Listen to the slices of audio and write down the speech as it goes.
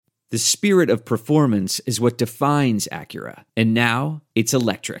The spirit of performance is what defines Acura, and now it's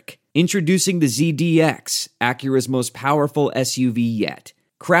electric. Introducing the ZDX, Acura's most powerful SUV yet.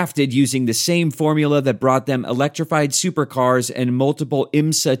 Crafted using the same formula that brought them electrified supercars and multiple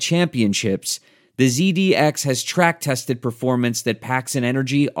IMSA championships, the ZDX has track-tested performance that packs an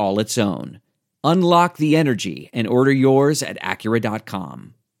energy all its own. Unlock the energy and order yours at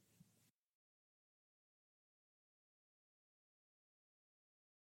Acura.com.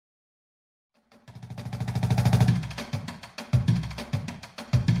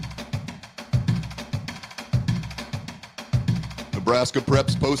 Nebraska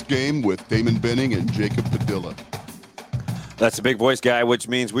Preps post-game with Damon Benning and Jacob Padilla. That's a big voice guy, which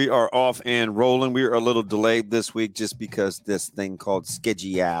means we are off and rolling. We are a little delayed this week just because this thing called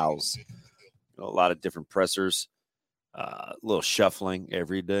schedules. A lot of different pressers, a little shuffling.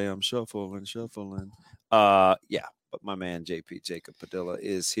 Every day I'm shuffling. Yeah, but my man JP Jacob Padilla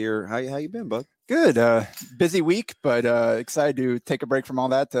is here. How you been, bud? Good. Busy week, but excited to take a break from all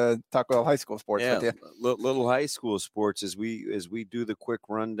that to talk about high school sports with you. Little high school sports as we do the quick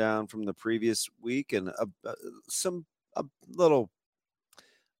rundown from the previous week and a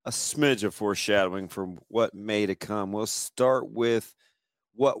smidge of foreshadowing from what may to come. We'll start with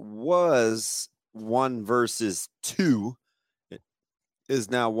what was 1 versus 2. It is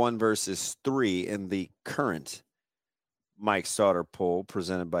now 1 versus 3 in the current Mike Sauter poll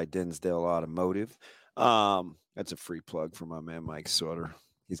presented by Dinsdale Automotive. That's a free plug for my man Mike Sauter.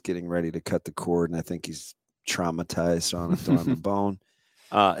 He's getting ready to cut the cord, and I think he's traumatized on the bone.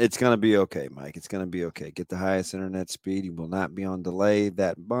 It's going to be okay, Mike. It's going to be okay. Get the highest internet speed. You will not be on delay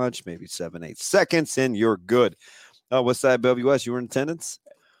that much, maybe 7-8 seconds, and you're good. Westside WS, you were in attendance?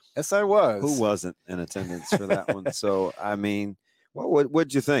 Yes, I was. Who wasn't in attendance for that one? So, I mean,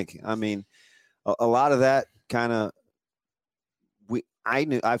 what'd you think? I mean, a lot of that kind of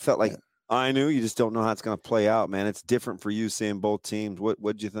I felt like I knew. You just don't know how it's going to play out, man. It's different for you seeing both teams.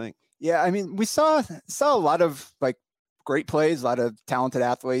 What'd you think? Yeah, I mean, we saw a lot of like great plays, a lot of talented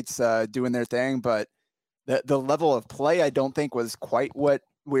athletes doing their thing, but the level of play I don't think was quite what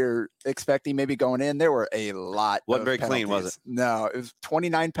we're expecting maybe going in. There were a lot. Wasn't very penalties. Clean, was it? No, it was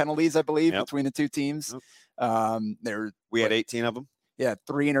 29 penalties, I believe, between the two teams. We had 18 of them. Yeah,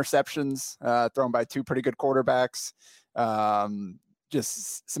 3 interceptions thrown by 2 pretty good quarterbacks.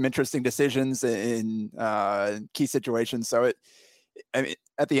 Just some interesting decisions in key situations. So I mean,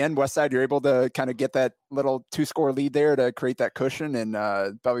 at the end, Westside, you're able to kind of get that little 2-score lead there to create that cushion, and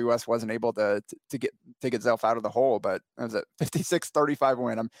WS wasn't able to get itself out of the hole. But it was a 56-35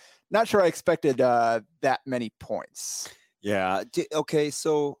 win. I'm not sure I expected that many points. Yeah. Okay.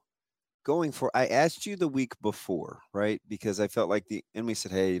 So I asked you the week before, right? Because I felt like and we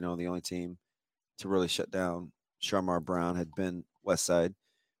said, hey, the only team to really shut down Sharmar Brown had been Westside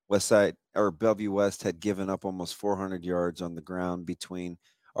or Bellevue West had given up almost 400 yards on the ground between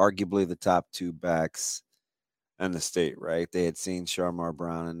arguably the top 2 backs and the state, right? They had seen Sharmar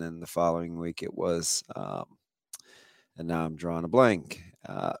Brown, and then the following week it was, and now I'm drawing a blank,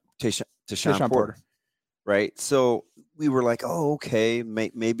 Tashawn Porter, right? So we were like, oh, okay,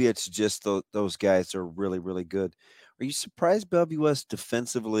 maybe it's just those guys are really, really good. Are you surprised Bellevue West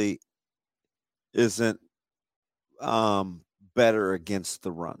defensively isn't better against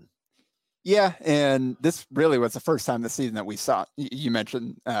the run? Yeah, and this really was the first time this season that we saw. You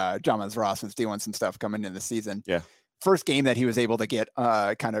mentioned John Ross was doing some stuff coming into the season. Yeah, first game that he was able to get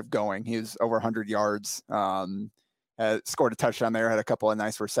kind of going. He was over 100 yards, scored a touchdown there, had a couple of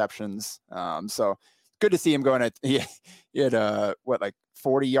nice receptions. So good to see him going. He had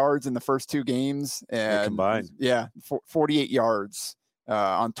 40 yards in the first 2 games, and combined. Yeah, 48 yards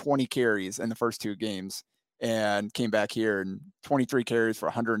on 20 carries in the first 2 games. And came back here and 23 carries for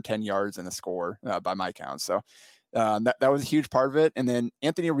 110 yards and a score by my count. So that was a huge part of it. And then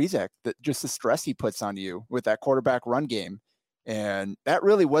Anthony Rizek, just the stress he puts on you with that quarterback run game. And that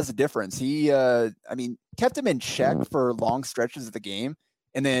really was a difference. He, kept him in check for long stretches of the game.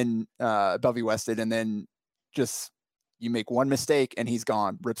 And then Bellevue West did. And then just you make one mistake and he's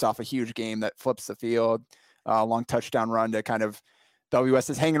gone. Rips off a huge game that flips the field. Long touchdown run to kind of WS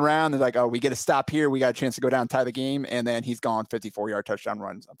is hanging around. They're like, oh, we get a stop here. We got a chance to go down and tie the game. And then he's gone, 54-yard touchdown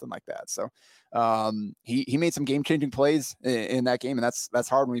run, something like that. So he made some game-changing plays in that game. And that's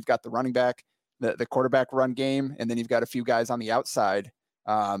hard when we've got the running back, the quarterback run game. And then you've got a few guys on the outside,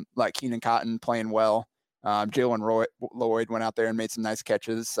 like Keenan Cotton playing well. Jalen Lloyd went out there and made some nice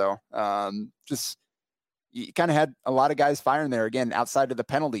catches. So just you kind of had a lot of guys firing there again, outside of the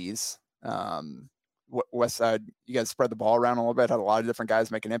penalties. Westside, you guys spread the ball around a little bit, had a lot of different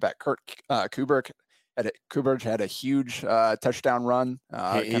guys making impact. Kurt Kubrick Kuberg had a huge touchdown run.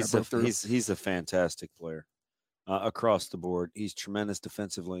 He's a fantastic player across the board. He's tremendous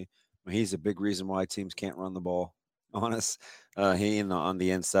defensively. He's a big reason why teams can't run the ball on us. On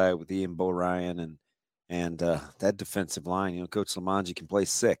the inside with Ian Bo Ryan and that defensive line. Coach Lamanji can play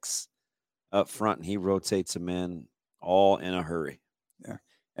 6 up front, and he rotates them in all in a hurry. Yeah,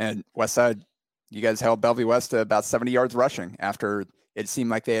 and Westside, you guys held Bellevue West to about 70 yards rushing after it seemed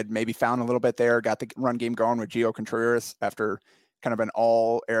like they had maybe found a little bit there, got the run game going with Gio Contreras after kind of an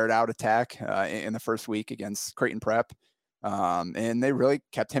all aired out attack in the first week against Creighton Prep. And they really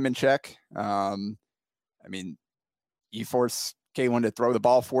kept him in check. You force Kalen to throw the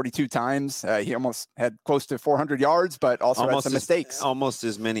ball 42 times. He almost had close to 400 yards, but also had some mistakes. Almost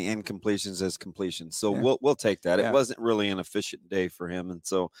as many incompletions as completions. So we'll take that. Yeah. It wasn't really an efficient day for him. And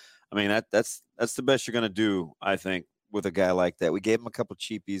so, that's the best you're going to do, I think, with a guy like that. We gave him a couple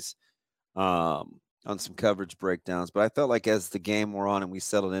cheapies on some coverage breakdowns, but I felt like as the game wore on and we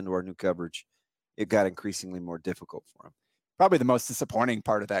settled into our new coverage, it got increasingly more difficult for him. Probably the most disappointing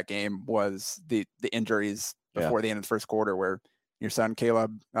part of that game was the injuries before the end of the first quarter, where your son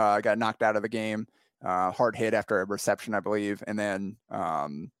Caleb got knocked out of the game, hard hit after a reception, I believe, and then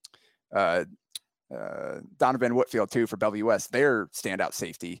Donovan Whitfield too for Bellevue West, their standout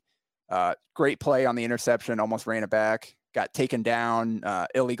safety. Great play on the interception, almost ran it back, got taken down,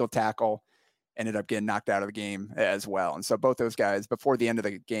 illegal tackle, ended up getting knocked out of the game as well. And so both those guys, before the end of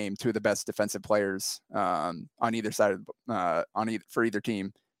the game, 2 of the best defensive players on either side of for either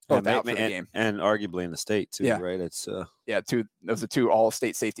team, both out for the game, and arguably in the state too. Right? It's those are 2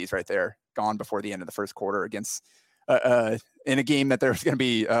 all-state safeties right there, gone before the end of the first quarter against in a game that there's going to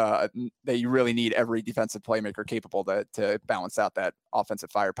be that you really need every defensive playmaker capable to balance out that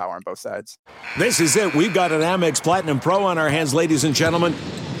offensive firepower on both sides. This is it. We've got an Amex Platinum Pro on our hands, ladies and gentlemen.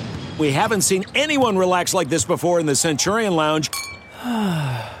 We haven't seen anyone relax like this before in the Centurion Lounge.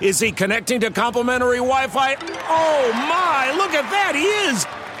 Is he connecting to complimentary Wi-Fi? Oh my, look at that, he is!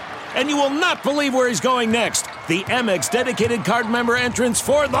 And you will not believe where he's going next. The Amex dedicated card member entrance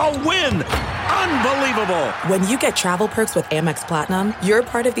for the win. Unbelievable. When you get travel perks with Amex Platinum, you're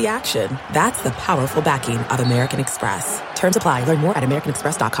part of the action. That's the powerful backing of American Express. Terms apply. Learn more at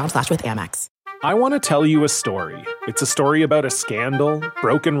americanexpress.com/withAmex. I want to tell you a story. It's a story about a scandal,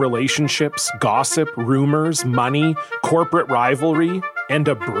 broken relationships, gossip, rumors, money, corporate rivalry, and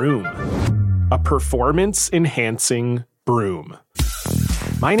a broom. A performance-enhancing broom.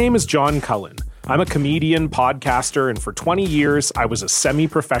 My name is John Cullen. I'm a comedian, podcaster, and for 20 years, I was a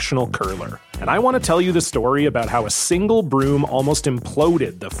semi-professional curler. And I want to tell you the story about how a single broom almost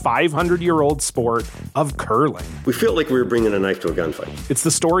imploded the 500-year-old sport of curling. We feel like we were bringing a knife to a gunfight. It's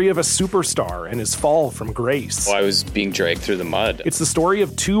the story of a superstar and his fall from grace. Well, I was being dragged through the mud. It's the story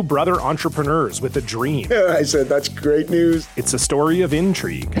of 2 brother entrepreneurs with a dream. I said, that's great news. It's a story of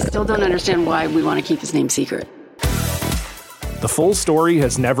intrigue. I still don't understand why we want to keep his name secret. The full story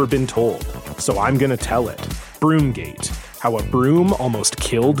has never been told, so I'm going to tell it. Broomgate, how a broom almost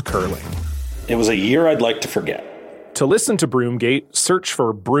killed curling. It was a year I'd like to forget. To listen to Broomgate, search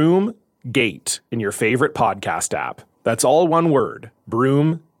for Broomgate in your favorite podcast app. That's all one word,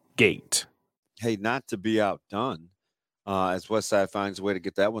 Broomgate. Hey, not to be outdone, as Westside finds a way to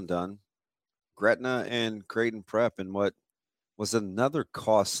get that one done, Gretna and Creighton Prep in what was another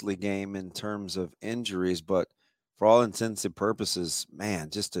costly game in terms of injuries, but for all intents and purposes,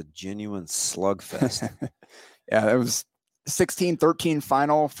 man, just a genuine slugfest. Yeah, it was 16-13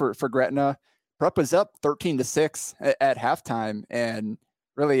 final for Gretna. Prep was up 13-6 at halftime, and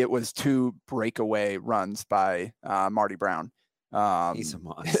really it was 2 breakaway runs by Marty Brown. He's a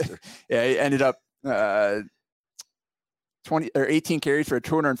monster. Yeah, he ended up 18 carries for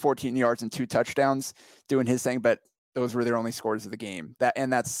 214 yards and 2 touchdowns, doing his thing, but those were their only scores of the game.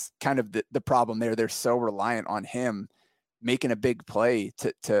 That's kind of the problem there. They're so reliant on him making a big play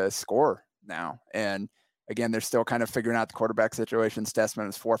to score now. And again, they're still kind of figuring out the quarterback situation. Stessman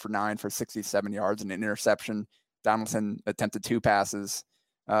was 4 for 9 for 67 yards and an interception. Donaldson attempted 2 passes.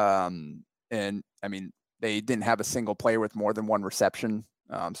 And I mean, they didn't have a single player with more than 1 reception.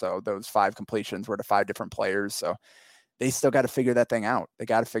 So those 5 completions were to 5 different players. So they still got to figure that thing out. They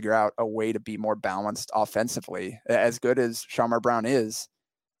got to figure out a way to be more balanced offensively. As good as Shamar Brown is,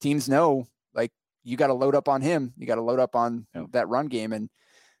 teams know, like, you got to load up on him. You got to load up on that run game. And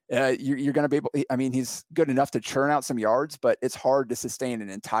you're going to be able, I mean, he's good enough to churn out some yards, but it's hard to sustain an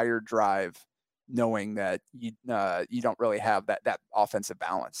entire drive knowing that you don't really have that offensive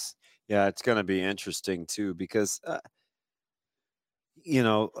balance. Yeah, it's going to be interesting too, because,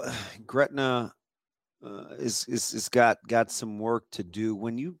 Gretna, is got some work to do.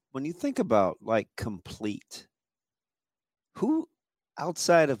 When you think about like complete, who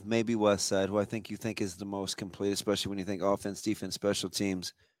outside of maybe Westside, who I think you think is the most complete, especially when you think offense, defense, special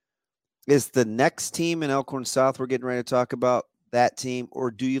teams, is the next team in Elkhorn South we're getting ready to talk about that team,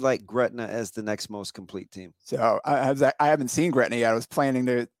 or do you like Gretna as the next most complete team? So I haven't seen Gretna yet. I was planning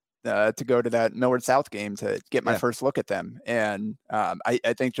to go to that Millard South game to get my first look at them, and I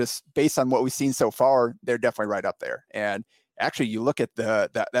think just based on what we've seen so far, they're definitely right up there. And actually, you look at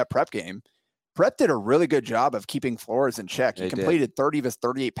that Prep game. Prep did a really good job of keeping Flores in check. He completed 30 of his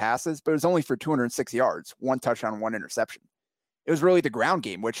 38 passes, but it was only for 206 yards, 1 touchdown, 1 interception. It was really the ground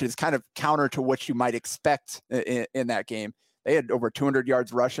game, which is kind of counter to what you might expect in that game. They had over 200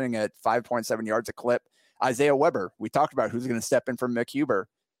 yards rushing at 5.7 yards a clip. Isaiah Weber, we talked about who's going to step in from Mick Huber.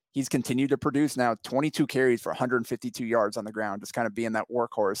 He's continued to produce now 22 carries for 152 yards on the ground, just kind of being that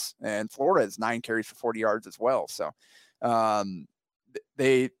workhorse. And Florida has 9 carries for 40 yards as well. So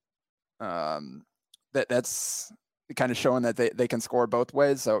that's kind of showing that they can score both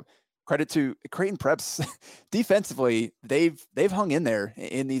ways. So credit to Creighton Preps defensively. They've hung in there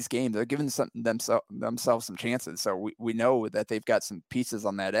in these games. They're giving themselves some chances. So we know that they've got some pieces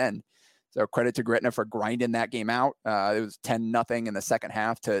on that end. So credit to Gretna for grinding that game out. It was 10-0 in the second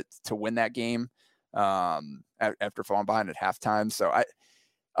half to win that game after falling behind at halftime. So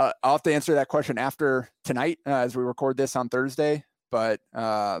I'll have to answer that question after tonight as we record this on Thursday. But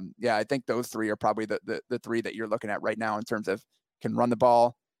I think those three are probably the three that you're looking at right now in terms of can run the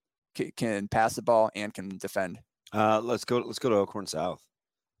ball, can pass the ball, and can defend. Let's go to Elkhorn South.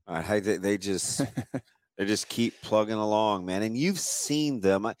 All right, they just they just keep plugging along, man. And you've seen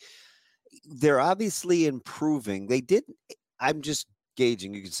them. They're obviously improving. I'm just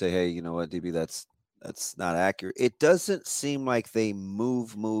gauging. You could say, hey, you know what, DB, that's not accurate. It doesn't seem like they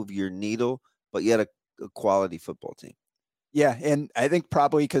move your needle, but yet a quality football team. Yeah, and I think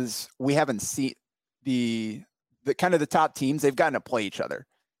probably because we haven't seen the kind of the top teams, they've gotten to play each other.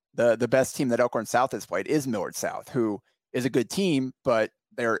 The best team that Elkhorn South has played is Millard South, who is a good team, but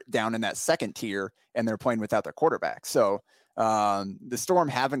they're down in that second tier and they're playing without their quarterback. So the Storm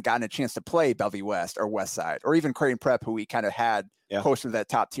haven't gotten a chance to play Bellevue West or Westside or even Creighton Prep, who we kind of had closer to that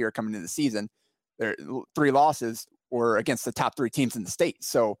top tier coming into the season. Their 3 losses were against the top 3 teams in the state.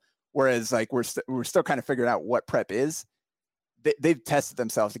 So whereas like we're still kind of figuring out what Prep is, they've tested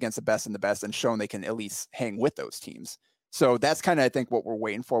themselves against the best and shown they can at least hang with those teams. So that's kind of, I think, what we're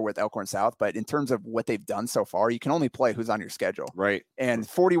waiting for with Elkhorn South. But in terms of what they've done so far, you can only play who's on your schedule. Right. And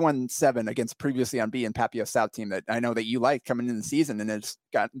 41-7 against previously unbeaten Papio South team that I know that you liked coming in the season, and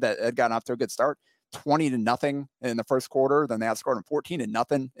it got off to a good start. 20-0 in the first quarter. Then they outscored them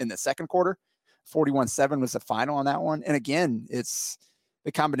 14-0 in the second quarter. 41-7 was the final on that one. And again, it's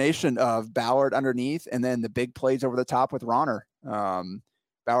the combination of Ballard underneath and then the big plays over the top with Ronner.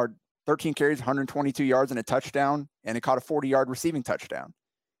 Ballard, 13 carries, 122 yards and a touchdown, and it caught a 40-yard receiving touchdown.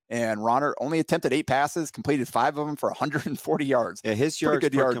 And Ronner only attempted 8 passes, completed 5 of them for 140 yards. Yeah, his yards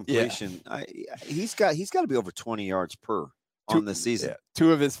per completion. Yeah. He's got to be over 20 yards per on the season. Yeah,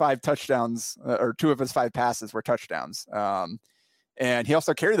 2 of his 5 touchdowns, or 2 of his 5 passes were touchdowns. And he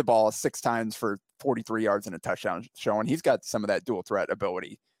also carried the ball 6 times for 43 yards and a touchdown, showing he's got some of that dual threat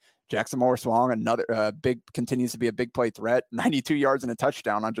ability. Jackson Morris Long, another continues to be a big play threat, 92 yards and a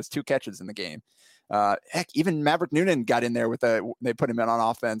touchdown on just 2 catches in the game. Heck, even Maverick Noonan got in there they put him in on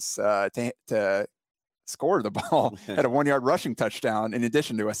offense to score the ball at a 1-yard rushing touchdown, in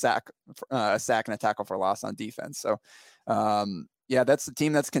addition to a sack and a tackle for loss on defense. So, that's the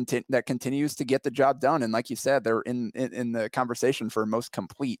team that continues to get the job done. And like you said, they're in the conversation for most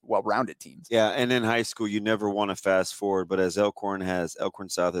complete, well-rounded teams. Yeah, and in high school, you never want to fast forward, but as Elkhorn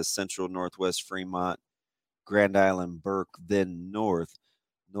South has Central, Northwest, Fremont, Grand Island, Burke, then North.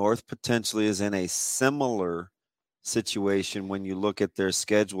 North potentially is in a similar situation when you look at their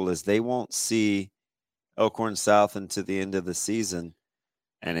schedule, as they won't see Elkhorn South until the end of the season.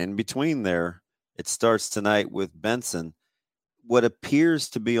 And in between there, it starts tonight with Benson. What appears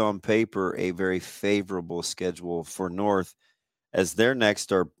to be on paper a very favorable schedule for North, as their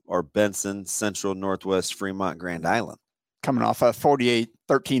next are Benson, Central, Northwest, Fremont, Grand Island. Coming off a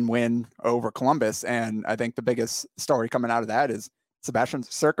 48-13 win over Columbus. And I think the biggest story coming out of that is Sebastian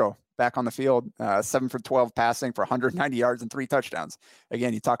Circo back on the field, 7 for 12 passing for 190 yards and 3 touchdowns.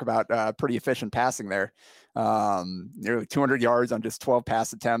 Again, you talk about pretty efficient passing there. Nearly 200 yards on just 12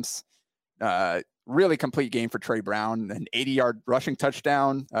 pass attempts. Really complete game for Trey Brown, an 80-yard rushing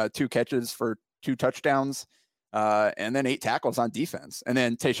touchdown, 2 catches for 2 touchdowns, and then 8 tackles on defense. And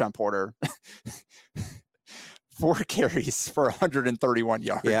then Tayshawn Porter, 4 carries for 131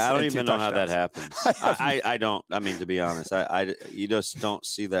 yards. Yeah, I don't and 2 even know how that touchdowns. happens. I don't. I mean, to be honest, you just don't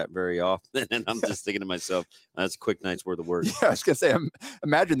see that very often. And I'm just thinking to myself, that's a quick night's worth of work. Yeah, I was gonna say,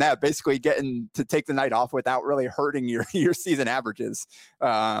 imagine that, basically getting to take the night off without really hurting your season averages.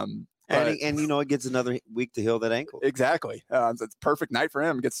 And it gets another week to heal that ankle. Exactly. So it's a perfect night for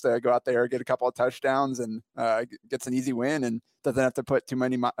him. Gets to go out there, get a couple of touchdowns, and gets an easy win, and doesn't have to put too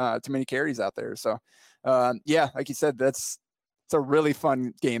many carries out there. So, like you said, it's a really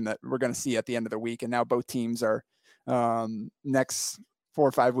fun game that we're going to see at the end of the week. And now both teams are next 4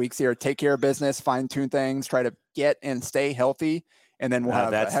 or 5 weeks here. Take care of business, fine tune things, try to get and stay healthy, and then we'll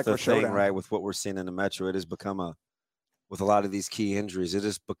have a heck of a showdown. Thing, right? With what we're seeing in the Metro, it has become with a lot of these key injuries, it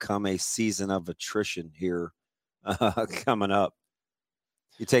has become a season of attrition here coming up.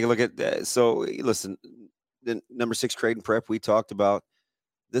 You take a look at that. So listen, the number 6 Creighton Prep, we talked about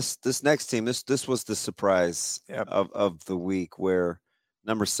this next team. This was the surprise of the week, where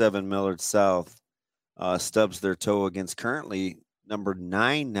number 7 Millard South stubs their toe against currently number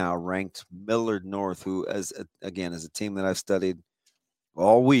 9 now ranked Millard North, who is a team that I've studied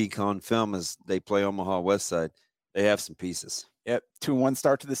all week on film as they play Omaha Westside. They have some pieces. Yep, 2-1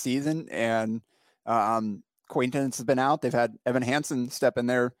 start to the season, and Quaintance has been out. They've had Evan Hansen step in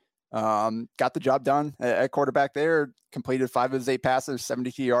there, got the job done at quarterback there, completed 5 of his 8 passes,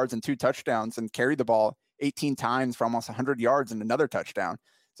 72 yards and 2 touchdowns, and carried the ball 18 times for almost 100 yards and another touchdown.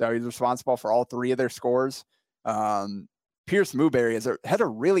 So he's responsible for all 3 of their scores. Pierce Mooberry had a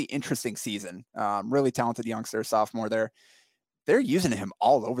really interesting season. Really talented youngster, sophomore there. They're using him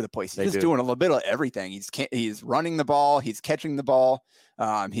all over the place. He's doing a little bit of everything. He's running the ball. He's catching the ball.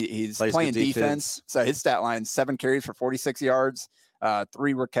 He's playing defense. So his stat line, 7 carries for 46 yards,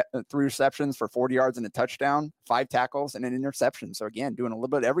 3 receptions for 40 yards and a touchdown, 5 tackles and an interception. So again, doing a little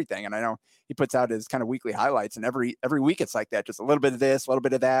bit of everything. And I know he puts out his kind of weekly highlights, and every week it's like that, just a little bit of this, a little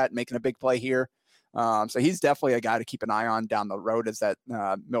bit of that, making a big play here. So he's definitely a guy to keep an eye on down the road as that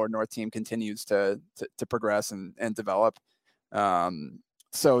Millard North team continues to progress and develop.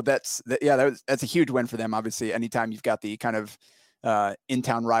 So that's a huge win for them. Obviously, anytime you've got the kind of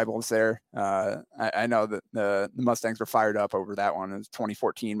in-town rivals there, I know that the Mustangs were fired up over that one. It was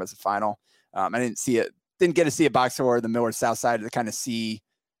 2014 was the final. I didn't get to see a box score of the Millard South side to kind of see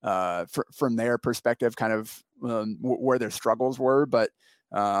from their perspective kind of where their struggles were, but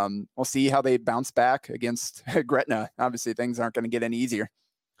we'll see how they bounce back against Gretna. Obviously, things aren't going to get any easier.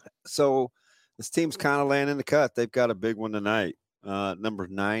 So this team's kind of laying in the cut. They've got a big one tonight. Number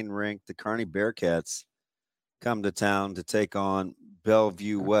 9 ranked, the Kearney Bearcats come to town to take on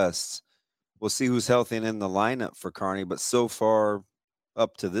Bellevue West. We'll see who's healthy and in the lineup for Kearney, but so far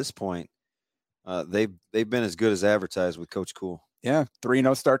up to this point, they've been as good as advertised with Coach Cool. Yeah,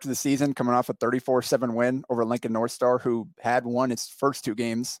 3-0 start to the season, coming off a 34-7 win over Lincoln North Star, who had won its first 2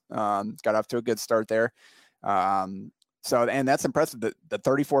 games. Got off to a good start there. And that's impressive, the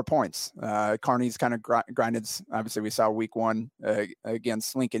 34 points. Kearney's kind of grinded. Obviously, we saw week 1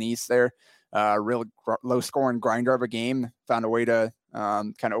 against Lincoln East there. Real low-scoring grinder of a game. Found a way to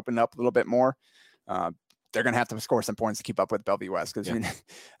kind of open it up a little bit more. They're going to have to score some points to keep up with Bellevue West, because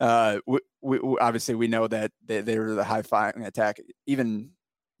we obviously we know that they're the high-flying attack. Even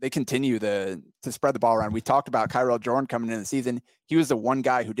they continue to spread the ball around. We talked about Kyrell Jordan coming into the season. He was the one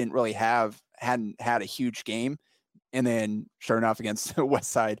guy who hadn't had a huge game. And then, sure enough, against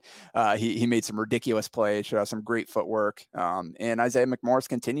Westside, he made some ridiculous plays, showed some great footwork. And Isaiah McMorris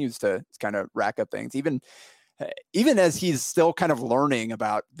continues to kind of rack up things, even as he's still kind of learning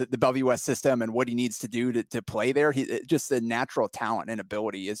about the Bellevue West system and what he needs to do to play there. Just the natural talent and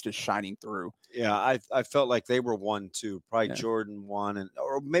ability is just shining through. Yeah, I felt like they were 1-2, probably Jordan 1,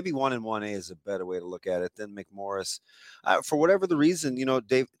 or maybe 1 and 1A is a better way to look at it than McMorris. For whatever the reason,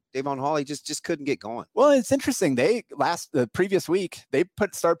 Davon Hawley just couldn't get going. Well, it's interesting. The previous week they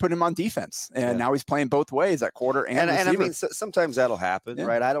started putting him on defense, and now he's playing both ways at quarter and receiver. I mean, sometimes that'll happen,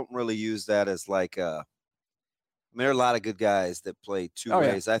 right? I don't really use that as like there are a lot of good guys that play 2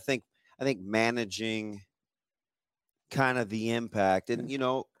 ways. Yeah. I think managing kind of the impact, and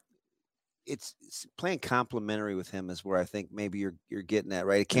it's playing complementary with him is where I think maybe you're getting at,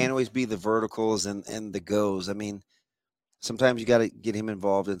 right? It can't always be the verticals and the goes. I mean, sometimes you got to get him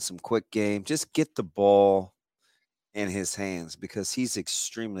involved in some quick game. Just get the ball in his hands, because he's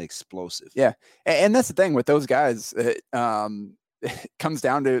extremely explosive. Yeah, and that's the thing with those guys. It comes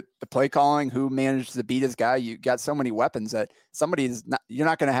down to the play calling, who managed to beat his guy. You got so many weapons that you're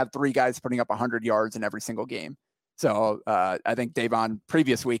not going to have 3 guys putting up 100 yards in every single game. So I think Davon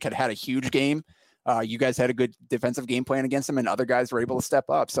previous week had a huge game. You guys had a good defensive game plan against him, and other guys were able to step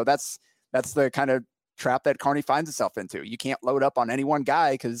up. So that's the kind of trap that Kearney finds itself into. You can't load up on any one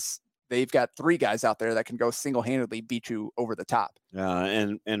guy because they've got 3 guys out there that can go single-handedly beat you over the top.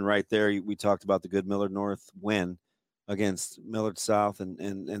 And right there, we talked about the good Millard North win against Millard South,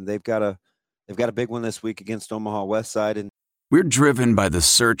 and they've got a big one this week against Omaha Westside. And we're driven by the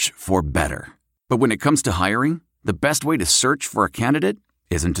search for better. But when it comes to hiring, the best way to search for a candidate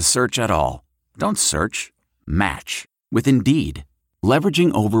isn't to search at all. Don't search. Match with Indeed.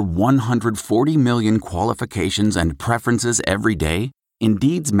 Leveraging over 140 million qualifications and preferences every day,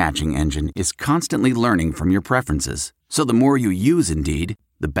 Indeed's matching engine is constantly learning from your preferences. So the more you use Indeed,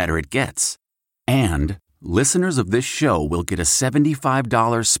 the better it gets. And listeners of this show will get a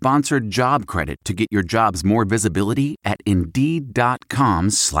 $75 sponsored job credit to get your jobs more visibility at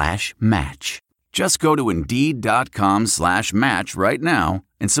Indeed.com/match. Just go to Indeed.com/match right now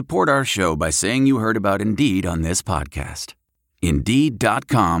and support our show by saying you heard about Indeed on this podcast.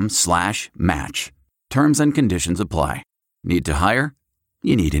 Indeed.com/match. Terms and conditions apply. Need to hire?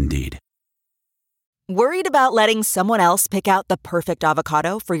 You need Indeed. Worried about letting someone else pick out the perfect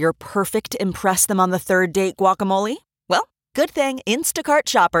avocado for your perfect impress them on the third date guacamole? Well, good thing Instacart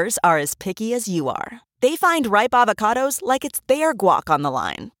shoppers are as picky as you are. They find ripe avocados like it's their guac on the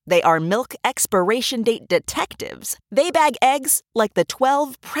line. They are milk expiration date detectives. They bag eggs like the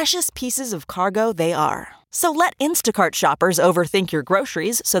 12 precious pieces of cargo they are. So let Instacart shoppers overthink your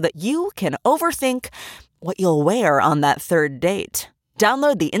groceries so that you can overthink what you'll wear on that third date.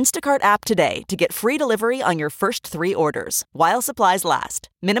 Download the Instacart app today to get free delivery on your first 3 orders, while supplies last.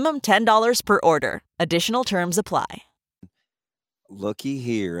 Minimum $10 per order. Additional terms apply. Looky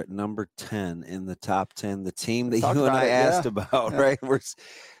here at number 10 in the top 10, the team that Talk you and about I it, asked yeah. about, Yeah. right? We're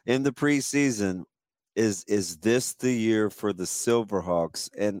in the preseason. Is this the year for the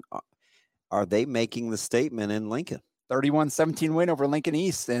Silverhawks? And are they making the statement in Lincoln? 31-17 win over Lincoln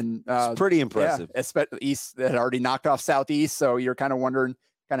East. And it's pretty impressive. Yeah, especially East that had already knocked off Southeast. So you're kind of wondering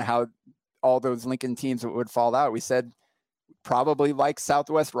kind of how all those Lincoln teams would fall out. We said probably like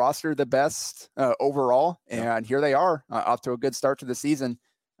Southwest roster the best overall. And here they are off to a good start to the season.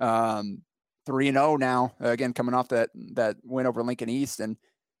 3-0 now, again, coming off that win over Lincoln East. And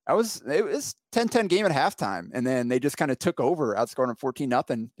it was 10-10 game at halftime. And then they just kind of took over, outscoring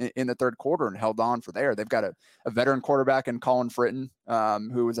 14-0 in the third quarter and held on for there. They've got a veteran quarterback in Colin Fritton,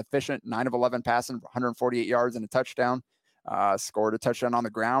 who was efficient, 9 of 11 passing, 148 yards and a touchdown, scored a touchdown on the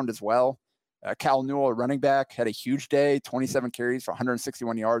ground as well. Cal Newell, a running back, had a huge day, 27 carries for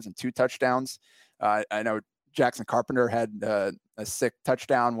 161 yards and 2 touchdowns. I know Jackson Carpenter had a sick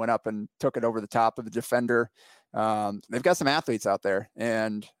touchdown, went up and took it over the top of the defender. They've got some athletes out there,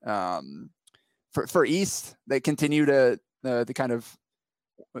 and for East, they continue to kind of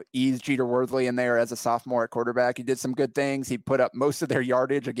ease Jeter Worthley in there as a sophomore at quarterback. He did some good things. He put up most of their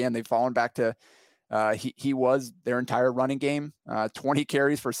yardage. Again, they've fallen back to he was their entire running game, 20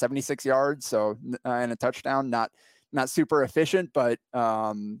 carries for 76 yards, so and a touchdown. Not super efficient, but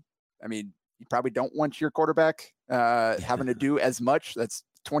I mean, you probably don't want your quarterback having to do as much. That's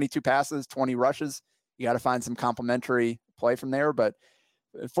 22 passes, 20 rushes. You got to find some complementary play from there. But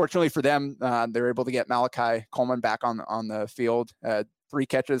fortunately for them, they're able to get Malachi Coleman back on the field. 3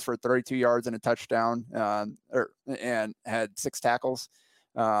 catches for 32 yards and a touchdown, and had 6 tackles.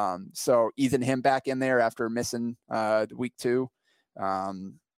 So easing him back in there after missing week 2.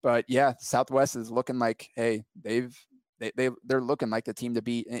 But yeah, Southwest is looking like, hey, they're looking like the team to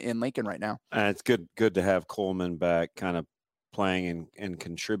beat in Lincoln right now. It's good to have Coleman back, kind of playing and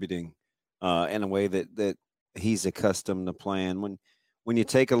contributing in a way that he's accustomed to playing. When you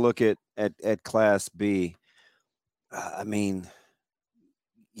take a look at Class B, I mean,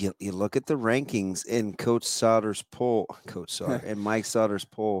 you look at the rankings in Coach Sauter's poll, and Mike Sauter's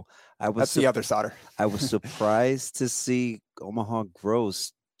poll. That's the other Sauter. I was surprised to see Omaha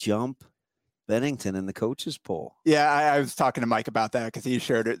Gross jump Bennington in the coaches poll. Yeah, I was talking to Mike about that because he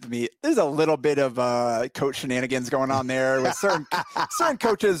shared it with me. There's a little bit of coach shenanigans going on there with certain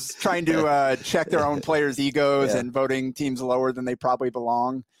coaches trying to check their own players' egos and voting teams lower than they probably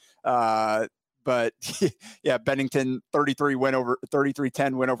belong. But yeah, Bennington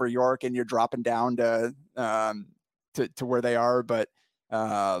 33-10 win over York, and you're dropping down to where they are. But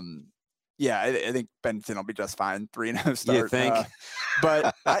yeah, I think Bennington will be just fine. 3-0 start. You think?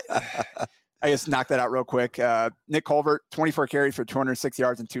 But I just knock that out real quick. Nick Colbert, 24 carries for 206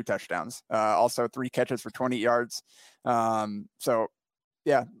 yards and 2 touchdowns. Also 3 catches for 20 yards. So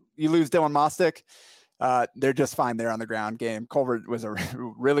yeah, you lose Dylan Mostick. They're just fine there on the ground game. Colbert was a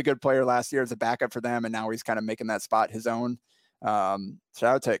really good player last year as a backup for them, and now he's kind of making that spot his own. Shout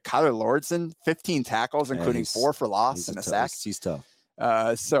out to Kyler Lordson, 15 tackles, including 4 for loss and a sack. He's tough.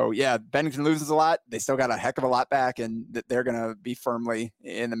 So yeah, Bennington loses a lot. They still got a heck of a lot back, and they're going to be firmly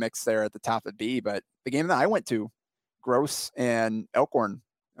in the mix there at the top of B. But the game that I went to, Gross and Elkhorn,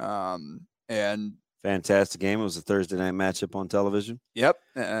 and fantastic game. It was a Thursday night matchup on television. Yep,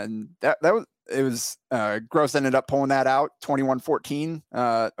 and it was Gross ended up pulling that out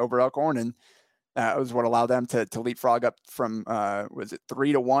 21-14 over Elkhorn, and that was what allowed them to leapfrog up from was it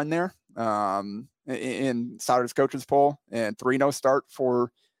 3-1 there in Sauter's coaches poll, and 3-0 start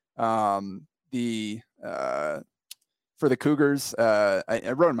for the Cougars.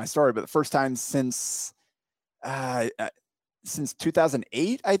 I wrote in my story, but the first time since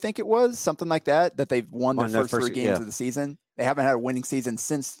 2008, I think it was something like that they've won their first 3 games of the season. They haven't had a winning season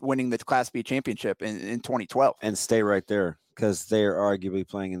since winning the Class B championship in 2012. And stay right there, because they are arguably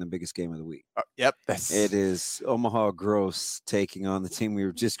playing in the biggest game of the week. Yep. It is Omaha Gross taking on the team we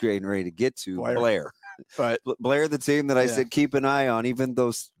were just getting ready to get to, Blair. But Blair, the team that I said keep an eye on, even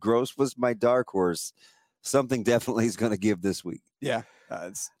though Gross was my dark horse, something definitely is going to give this week. Yeah.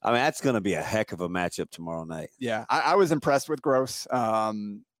 That's going to be a heck of a matchup tomorrow night. Yeah, I was impressed with Gross.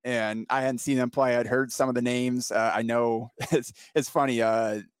 And I hadn't seen them play. I'd heard some of the names. I know it's funny.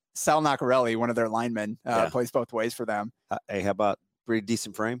 Sal Nacarelli, one of their linemen, plays both ways for them. Hey, how about pretty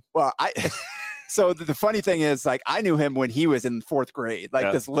decent frame? Well, so the funny thing is, like, I knew him when he was in 4th grade,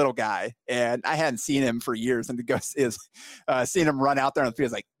 this little guy, and I hadn't seen him for years. And seeing him run out there on the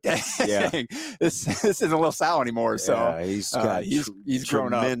field, like, dang, this isn't a little Sal anymore. So he's got he's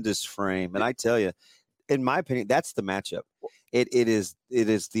grown up. Tremendous frame, and I tell you, in my opinion, that's the matchup. It is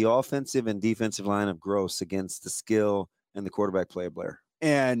the offensive and defensive line of Gross against the skill and the quarterback play of Blair.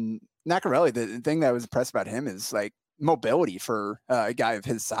 And Nacarelli, the thing that I was impressed about him is like mobility for a guy of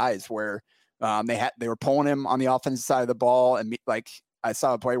his size, where they were pulling him on the offensive side of the ball, and I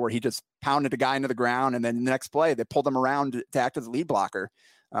saw a play where he just pounded a guy into the ground, and then the next play they pulled him around to act as lead blocker.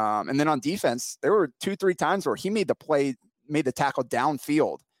 And then on defense, there were 2-3 times where he made the tackle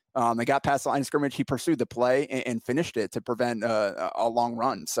downfield. They got past the line of scrimmage. He pursued the play and finished it to prevent a long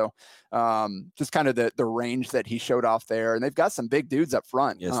run. So just kind of the range that he showed off there. And they've got some big dudes up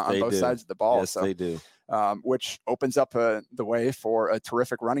front on both sides of the ball. Yes, they do. Which opens up the way for a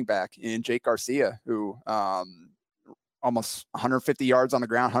terrific running back in Jake Garcia, who almost 150 yards on the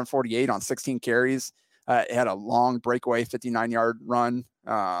ground, 148 on 16 carries. Had a long breakaway 59-yard run.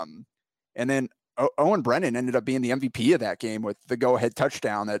 And then Owen Brennan ended up being the MVP of that game with the go-ahead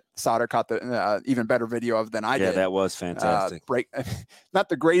touchdown that Sauter caught the even better video of than I did. Yeah, that was fantastic. Not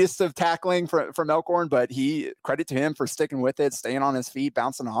the greatest of tackling from Elkhorn, but credit to him for sticking with it, staying on his feet,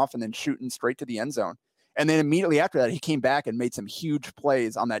 bouncing off, and then shooting straight to the end zone. And then immediately after that, he came back and made some huge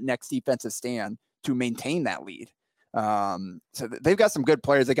plays on that next defensive stand to maintain that lead. So they've got some good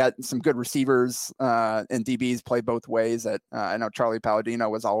players. They got some good receivers and DBs play both ways. I know Charlie Palladino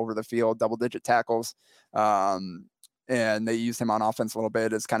was all over the field, double-digit tackles, and they used him on offense a little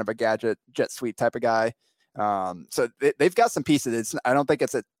bit as kind of a gadget, jet sweep type of guy. So they've got some pieces. I don't think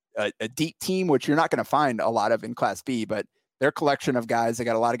it's a deep team, which you're not going to find a lot of in Class B, but their collection of guys. They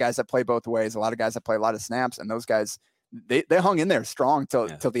got a lot of guys that play both ways, a lot of guys that play a lot of snaps, and those guys they hung in there strong till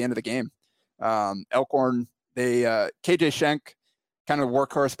the end of the game. Elkhorn. KJ Schenk, kind of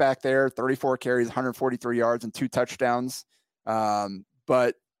workhorse back there, 34 carries, 143 yards, and 2 touchdowns.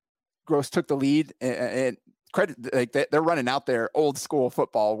 But Gross took the lead, and credit, they're running out there old school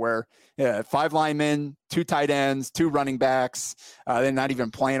football where 5 linemen, 2 tight ends, 2 running backs. They're not even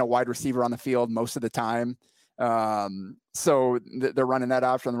playing a wide receiver on the field most of the time. So they're running that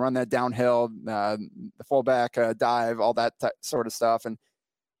option, run that downhill, the fullback dive, all that sort of stuff. And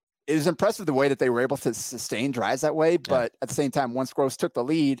it was impressive the way that they were able to sustain drives that way. But at the same time, once Gross took the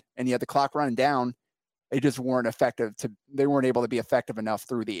lead and you had the clock running down, they just weren't effective. They weren't able to be effective enough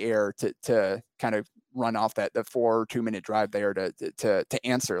through the air to kind of run off the 4 2-minute drive there to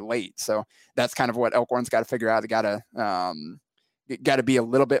answer late. So that's kind of what Elkhorn's got to figure out. They got to be a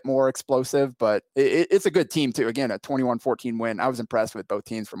little bit more explosive, but it's a good team too. Again, a 21-14 win. I was impressed with both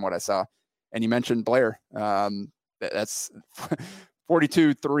teams from what I saw. And you mentioned Blair. That's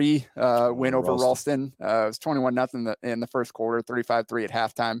 42-3 win over Ralston. It was 21-0 in the first quarter, 35-3 at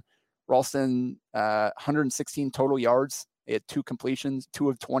halftime. Ralston, 116 total yards. They had 2 completions, 2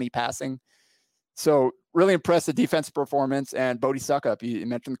 of 20 passing. So really impressive defensive performance. And Bodie Suckup, you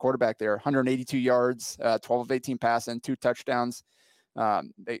mentioned the quarterback there, 182 yards, 12 of 18 passing, 2 touchdowns.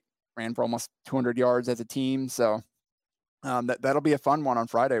 They ran for almost 200 yards as a team. So that'll be a fun one on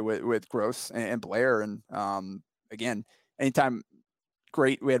Friday with Gross and Blair. And again, anytime.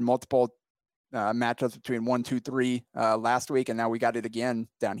 Great. We had multiple matchups between 1, 2, 3 last week, and now we got it again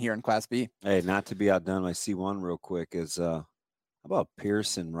down here in Class B. Hey, not to be outdone, I see one real quick is How about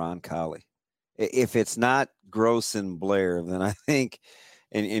Pierce and Roncalli? If it's not Gross and Blair, then I think,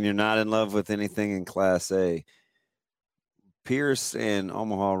 and you're not in love with anything in Class A, Pierce and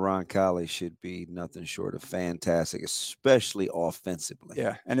Omaha Roncalli should be nothing short of fantastic, especially offensively.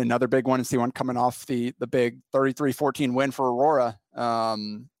 Yeah, and another big one is the one coming off the big 33-14 win for Aurora.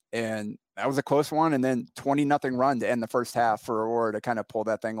 And that was a close one, and then 20-0 run to end the first half for Aurora to kind of pull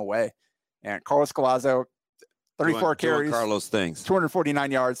that thing away. And Carlos Galazzo, 34 carries, Carlos things,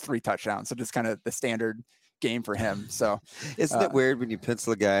 249 yards, 3 touchdowns. So just kind of the standard game for him. So isn't it weird when you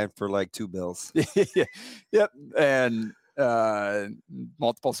pencil a guy for like 2 bills? Yep. And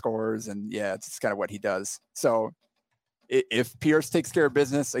multiple scores, and yeah, it's kind of what he does. So if Pierce takes care of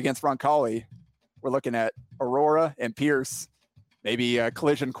business against Roncalli, we're looking at Aurora and Pierce, maybe a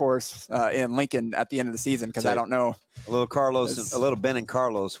collision course in Lincoln at the end of the season, because I don't know. A little Carlos, a little Ben and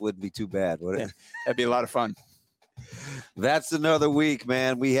Carlos wouldn't be too bad, would it? Yeah, that'd be a lot of fun. That's another week,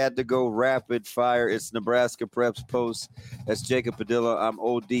 man. We had to go rapid fire. It's Nebraska Preps Post. That's Jacob Padilla. I'm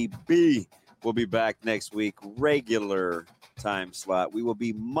ODB. We'll be back next week, regular time slot. We will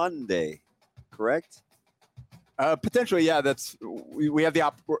be Monday, correct? Potentially, yeah. That's we have the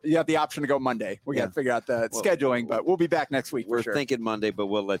option to go Monday. We got to figure out the scheduling, but we'll be back next week. We're thinking Monday, but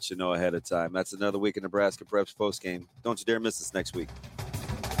we'll let you know ahead of time. That's another week in Nebraska Preps post game. Don't you dare miss us next week.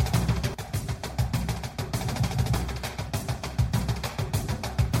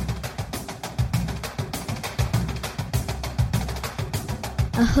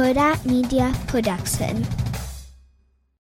 A Huda Media Production.